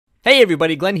Hey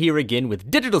everybody, Glenn here again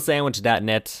with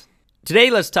DigitalSandwich.net.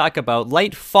 Today let's talk about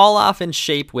light fall off in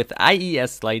shape with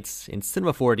IES lights in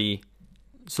Cinema 4D.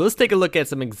 So let's take a look at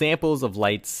some examples of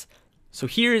lights. So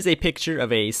here is a picture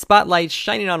of a spotlight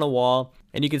shining on a wall,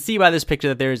 and you can see by this picture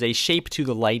that there is a shape to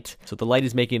the light. So the light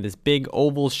is making this big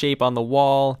oval shape on the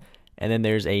wall, and then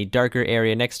there's a darker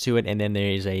area next to it, and then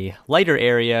there's a lighter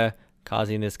area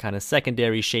causing this kind of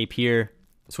secondary shape here.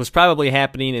 So what's probably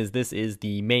happening is this is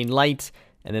the main light,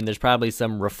 and then there's probably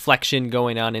some reflection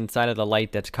going on inside of the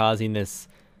light that's causing this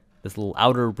little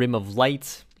outer rim of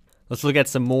light. Let's look at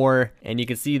some more, and you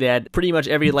can see that pretty much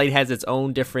every light has its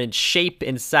own different shape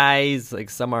and size.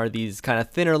 Like some are these kind of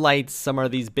thinner lights, some are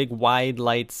these big wide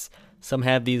lights, some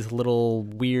have these little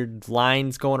weird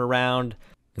lines going around.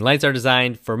 And lights are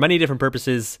designed for many different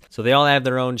purposes, so they all have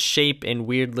their own shape and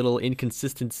weird little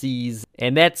inconsistencies,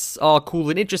 and that's all cool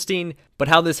and interesting. But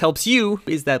how this helps you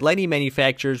is that lighting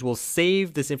manufacturers will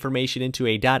save this information into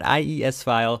a .ies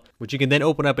file, which you can then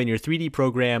open up in your 3D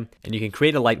program, and you can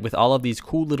create a light with all of these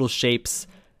cool little shapes.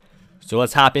 So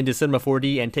let's hop into Cinema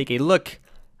 4D and take a look.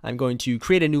 I'm going to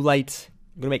create a new light.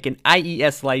 I'm going to make an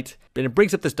IES light, and it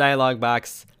brings up this dialog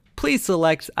box. Please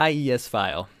select IES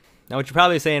file. Now what you're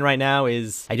probably saying right now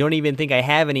is, I don't even think I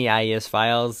have any IES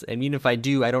files, and even if I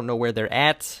do, I don't know where they're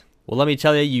at. Well, let me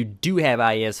tell you, you do have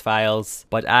IES files,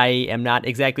 but I am not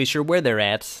exactly sure where they're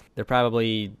at. They're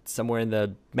probably somewhere in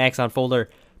the Maxon folder,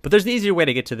 but there's an easier way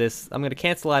to get to this. I'm going to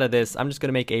cancel out of this. I'm just going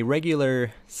to make a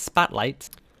regular spotlight.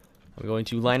 I'm going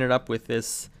to line it up with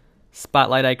this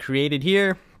spotlight I created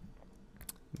here.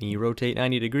 Let me rotate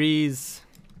 90 degrees.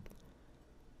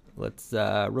 Let's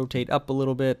rotate up a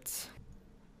little bit.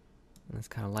 Let's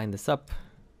kind of line this up.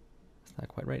 It's not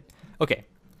quite right. Okay.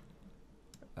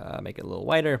 Make it a little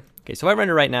wider. Okay, so if I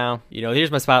render right now,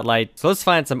 here's my spotlight. So let's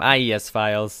find some IES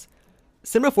files.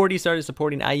 Cinema 4D started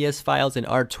supporting IES files in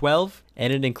R12,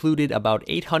 and it included about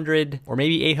 800 or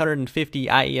maybe 850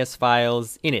 IES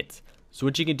files in it. So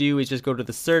what you can do is just go to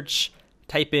the search,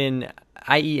 type in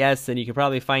IES, and you can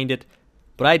probably find it.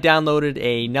 But I downloaded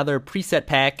another preset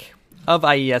pack of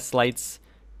IES lights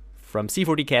from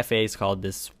C4D cafes called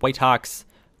this Whitehawks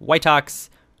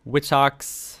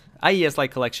IES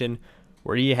light collection,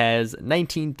 where he has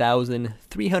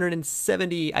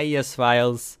 19,370 IES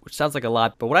files, which sounds like a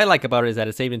lot, but what I like about it is that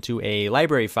it's saved into a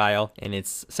library file, and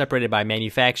it's separated by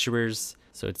manufacturers,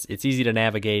 so it's easy to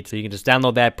navigate. So you can just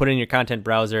download that, put it in your content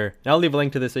browser, and I'll leave a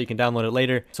link to this so you can download it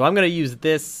later. So I'm going to use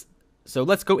this. So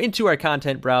let's go into our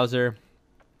content browser.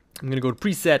 I'm going to go to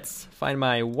presets, find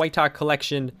my Whitehawk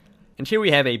collection, and here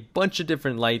we have a bunch of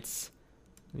different lights.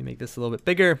 Let me make this a little bit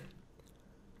bigger.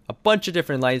 A bunch of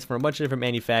different lights from a bunch of different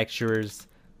manufacturers.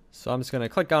 So I'm just going to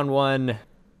click on one.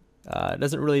 It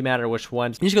doesn't really matter which one.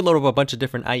 I'm just going to load up a bunch of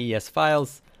different IES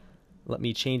files. Let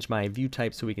me change my view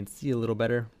type so we can see a little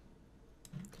better.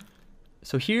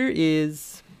 So here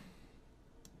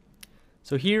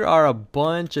are a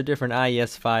bunch of different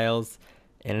IES files,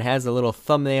 and it has a little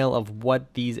thumbnail of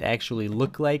what these actually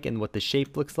look like and what the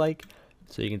shape looks like.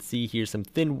 So you can see here's some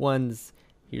thin ones,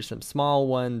 here's some small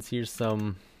ones, here's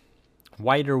some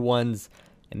wider ones,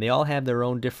 and they all have their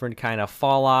own different kind of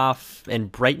fall off and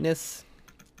brightness.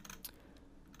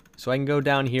 So I can go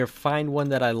down here, find one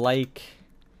that I like.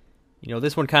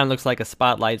 This one kind of looks like a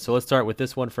spotlight, so let's start with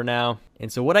this one for now.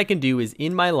 And so what I can do is,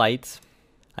 in my light,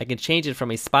 I can change it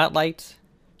from a spotlight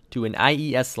to an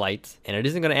IES light, and it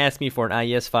isn't going to ask me for an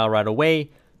IES file right away.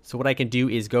 So what I can do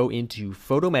is go into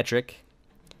photometric,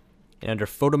 and under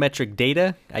photometric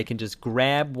data, I can just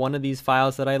grab one of these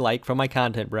files that I like from my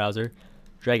content browser,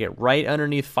 drag it right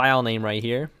underneath file name right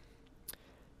here,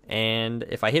 and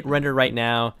if I hit render right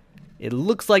now, it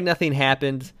looks like nothing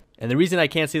happened. And the reason I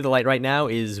can't see the light right now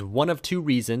is one of two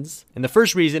reasons. And the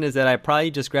first reason is that I probably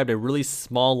just grabbed a really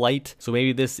small light. So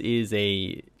maybe this is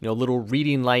a little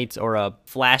reading light or a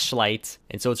flashlight.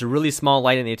 And so it's a really small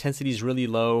light and the intensity is really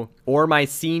low. Or my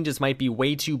scene just might be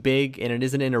way too big and it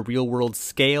isn't in a real world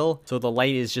scale. So the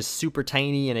light is just super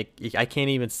tiny and I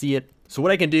can't even see it. So what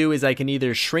I can do is I can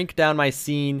either shrink down my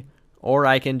scene or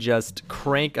I can just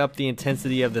crank up the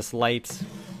intensity of this light.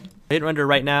 Hit render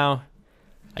right now.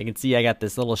 I can see I got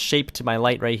this little shape to my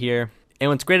light right here. And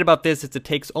what's great about this is it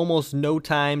takes almost no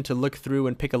time to look through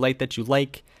and pick a light that you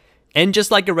like. And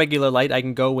just like a regular light, I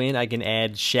can go in, I can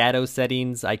add shadow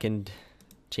settings, I can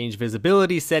change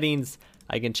visibility settings,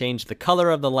 I can change the color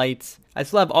of the light. I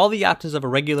still have all the options of a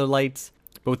regular light,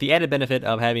 but with the added benefit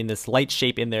of having this light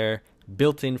shape in there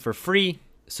built in for free.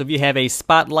 So if you have a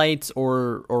spotlight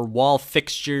or wall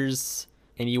fixtures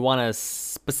and you want a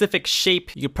specific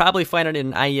shape, you could probably find it in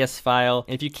an IES file.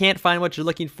 And if you can't find what you're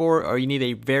looking for, or you need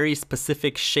a very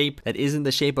specific shape that isn't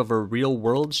the shape of a real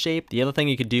world shape, the other thing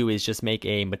you could do is just make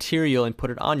a material and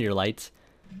put it on your light.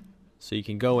 So you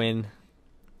can go in,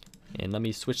 and let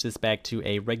me switch this back to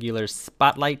a regular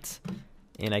spotlight,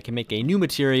 and I can make a new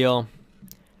material.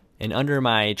 And under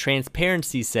my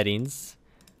transparency settings,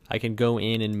 I can go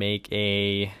in and make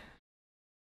a,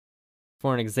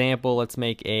 for an example, let's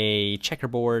make a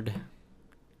checkerboard.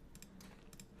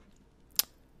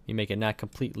 You make it not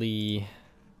completely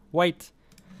white.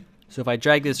 So if I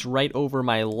drag this right over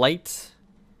my light,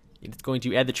 it's going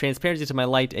to add the transparency to my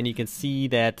light, and you can see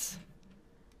that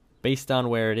based on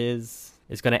where it is,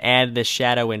 it's going to add this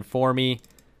shadow in for me.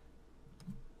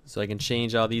 So I can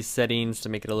change all these settings to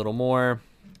make it a little more.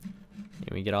 And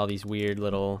we get all these weird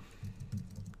little,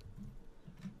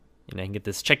 and I can get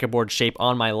this checkerboard shape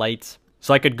on my light.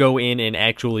 So I could go in and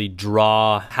actually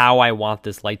draw how I want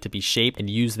this light to be shaped and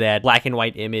use that black and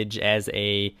white image as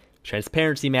a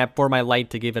transparency map for my light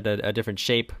to give it a different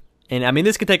shape. And I mean,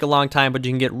 this could take a long time, but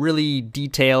you can get really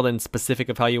detailed and specific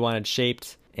of how you want it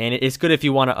shaped. And it's good if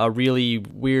you want a really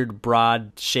weird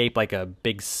broad shape like a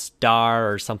big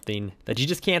star or something that you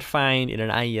just can't find in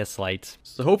an IES light.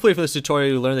 So hopefully from this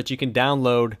tutorial you learned that you can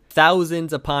download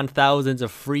thousands upon thousands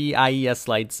of free IES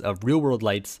lights, of real world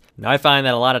lights. Now I find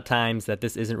that a lot of times that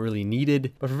this isn't really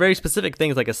needed, but for very specific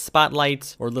things like a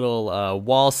spotlight or little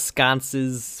wall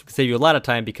sconces, can save you a lot of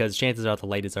time because chances are the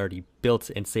light is already built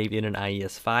and saved in an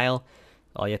IES file.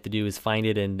 All you have to do is find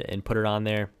it and put it on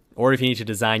there. Or if you need to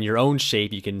design your own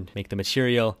shape, you can make the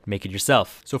material, make it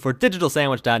yourself. So for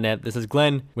digitalsandwich.net, this is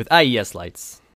Glenn with IES Lights.